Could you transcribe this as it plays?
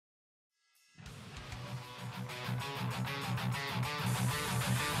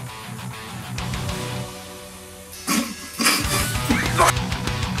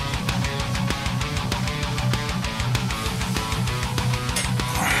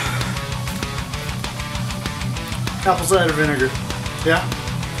apple cider vinegar. Yeah?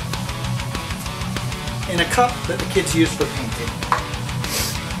 In a cup that the kids use for painting.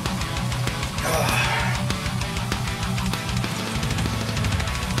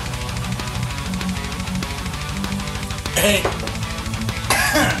 Hey,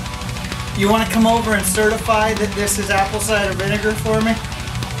 you want to come over and certify that this is apple cider vinegar for me?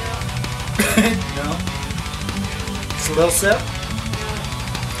 No. Just a little sip?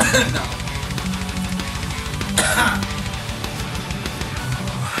 No.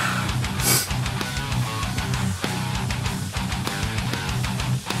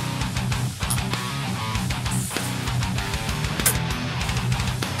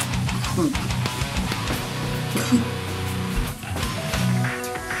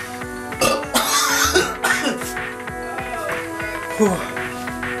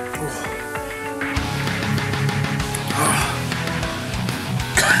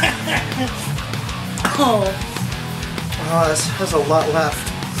 Oh, this has a lot left.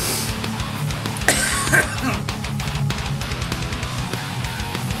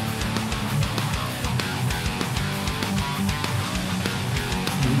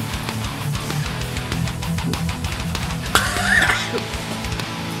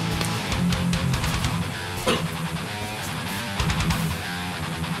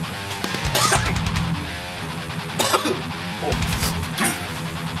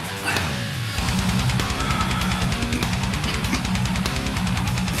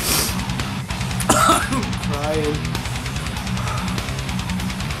 Crying.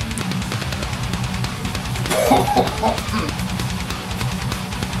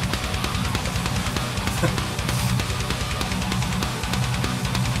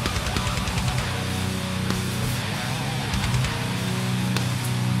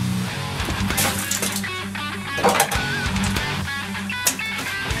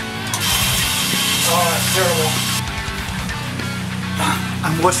 Oh, that's terrible.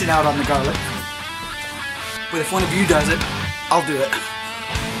 I'm wussing out on the garlic. But if one of you does it, I'll do it.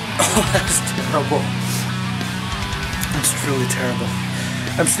 Oh, that's terrible. That's truly terrible.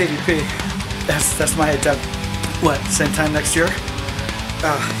 I'm Stevie P. That's my attempt. What, same time next year?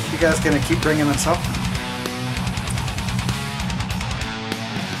 You guys gonna keep bringing us up?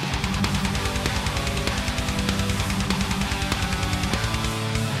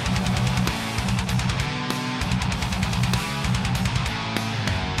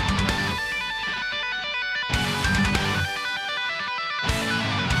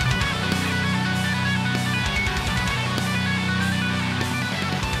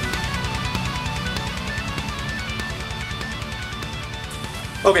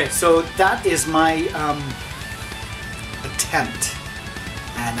 Okay, so that is my attempt,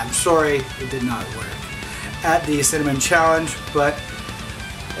 and I'm sorry it did not work at the cinnamon challenge, but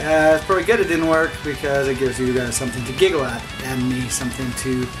it's probably good it didn't work because it gives you guys something to giggle at and me something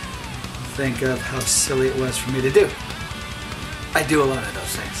to think of how silly it was for me to do. I do a lot of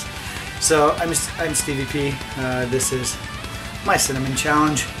those things. So I'm Stevie P. This is my cinnamon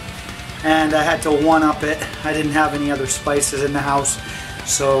challenge, and I had to one-up it. I didn't have any other spices in the house.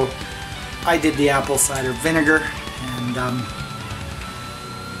 So I did the apple cider vinegar, and I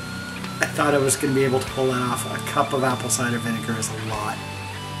thought I was going to be able to pull that off. A cup of apple cider vinegar is a lot.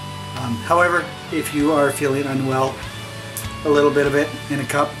 However, if you are feeling unwell, a little bit of it in a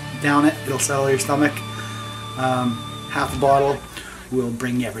cup, down it, it'll settle your stomach. Half a bottle will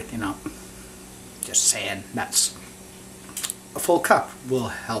bring everything up. Just saying, that's a full cup will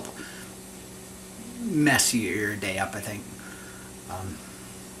help mess your day up, I think.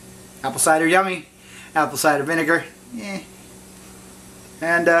 Apple cider, yummy. Apple cider vinegar, eh.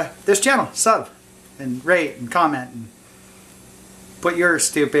 And this channel, sub, and rate, and comment, and put your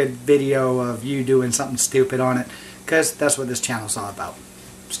stupid video of you doing something stupid on it, because that's what this channel's all about.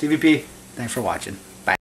 Stevie P, thanks for watching.